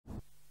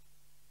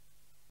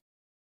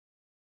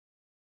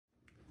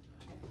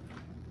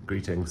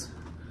Greetings.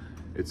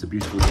 It's a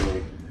beautiful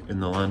day in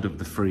the land of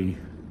the free,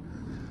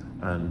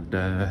 and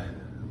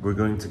we're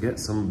going to get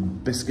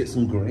some biscuits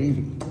and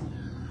gravy.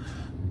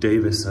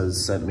 Davis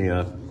has sent me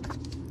a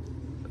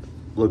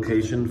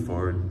location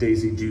for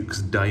Daisy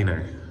Duke's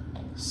Diner,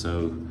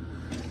 so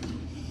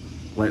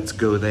let's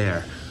go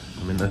there.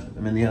 I'm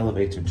in the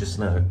elevator just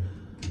now.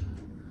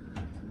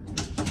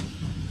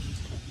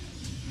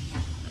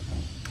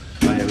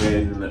 I am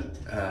in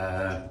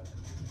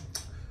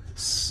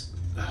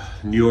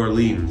New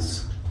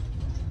Orleans,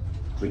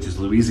 which is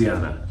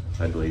Louisiana,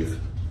 I believe.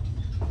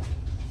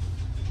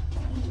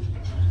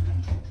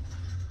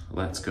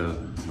 Let's go.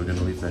 We're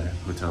gonna leave the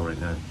hotel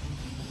right now.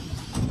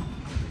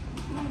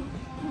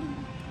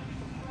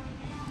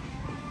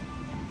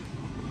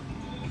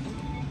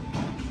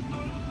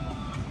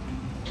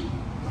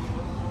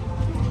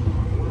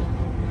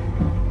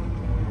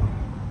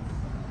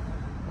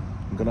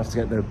 I'm gonna have to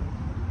get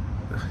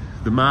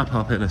the map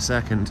up in a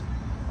second,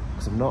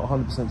 because I'm not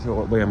 100% sure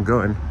what way I'm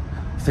going.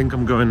 I think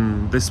I'm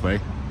going this way.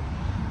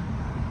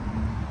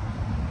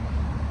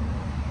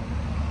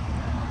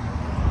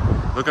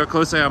 Look how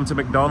close I am to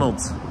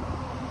McDonald's.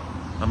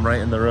 I'm right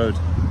in the road.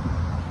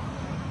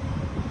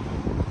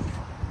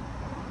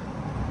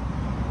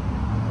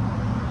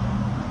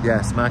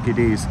 Yes, Mackie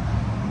D's.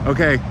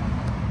 Okay,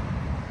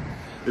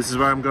 this is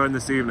where I'm going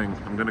this evening.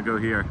 I'm gonna go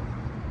here.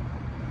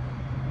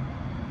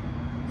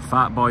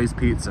 Fat Boy's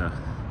Pizza.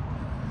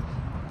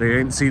 They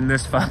ain't seen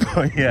this fat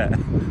boy yet.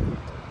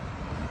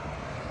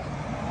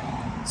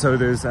 So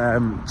there's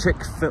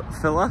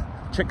Chick-fil-A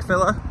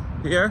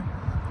here.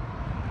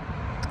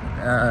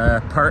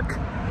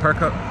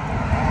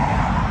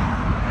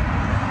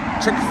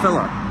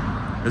 Chick-fil-A.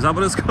 Is that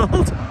what it's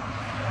called?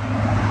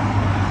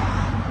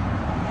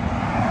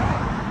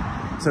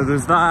 So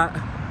there's that,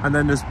 and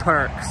then there's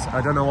Perks. I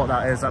don't know what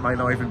that is. That might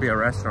not even be a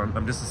restaurant.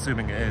 I'm just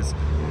assuming it is.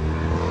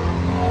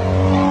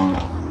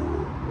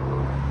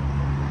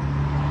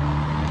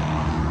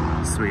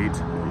 Sweet.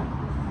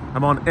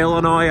 I'm on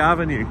Illinois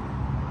Avenue.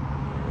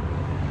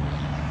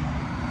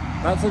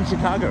 That's in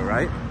Chicago,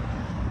 right?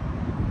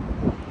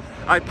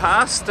 I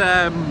passed,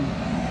 on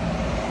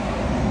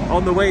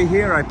the way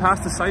here, I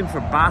passed a sign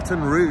for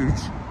Baton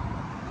Rouge.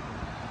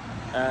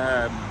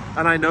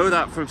 And I know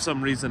that for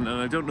some reason,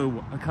 and I don't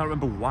know, I can't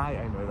remember why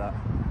I know that.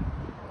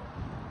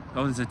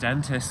 Oh, there's a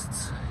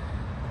dentist.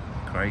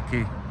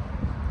 Crikey.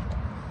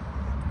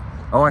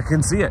 Oh, I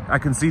can see it. I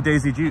can see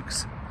Daisy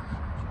Duke's.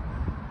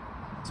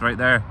 It's right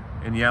there,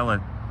 in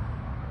yellow.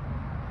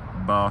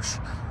 Bosh.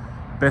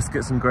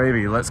 Biscuits and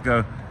gravy, let's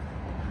go.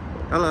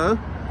 Hello?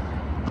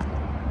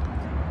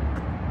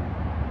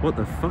 What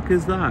the fuck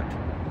is that?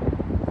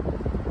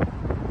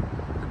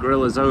 The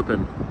grill is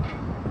open,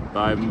 but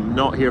I'm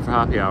not here for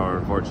happy hour,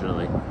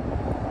 unfortunately.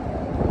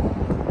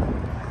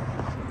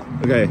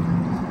 Okay,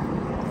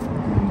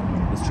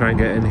 let's try and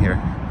get in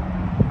here.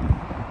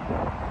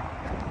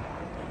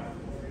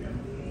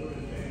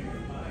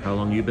 How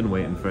long you been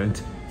waiting,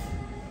 friend?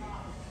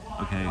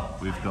 Okay,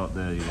 we've got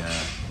the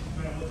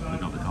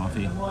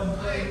coffee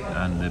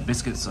and the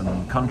biscuits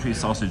and country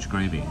sausage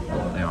gravy.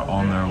 They are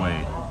on their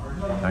way.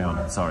 Hang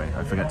on, sorry,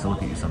 I forget to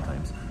look at you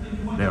sometimes.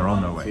 They are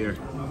on their way. Here.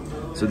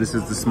 So this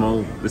is the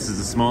small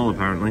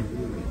apparently.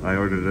 I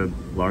ordered a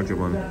larger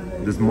one.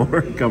 There's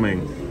more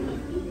coming.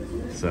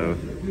 So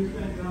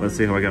let's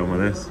see how I get on with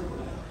this.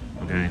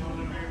 Okay.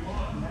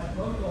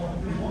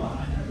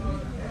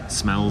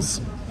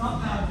 Smells.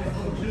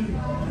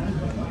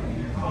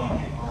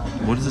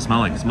 What does it smell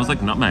like? It smells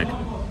like nutmeg.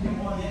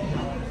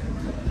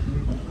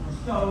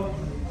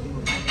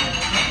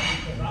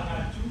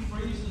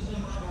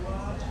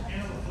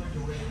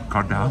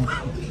 God damn.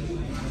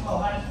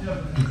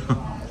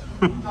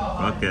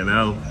 Fucking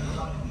hell.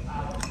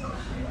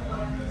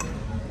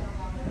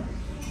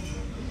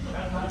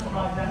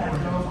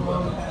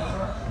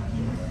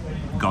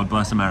 God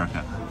bless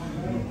America.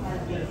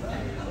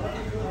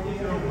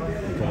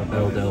 Got a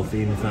Belle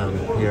Delphine fan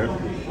here.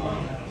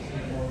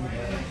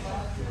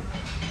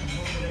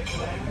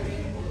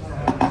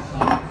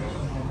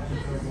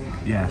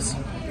 Yes.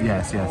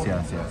 Yes.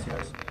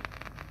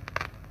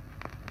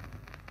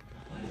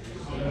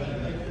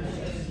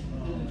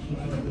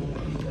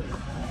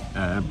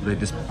 They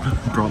just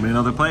brought me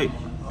another plate.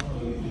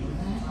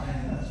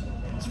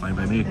 It's fine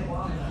by me.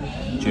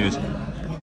 Cheers.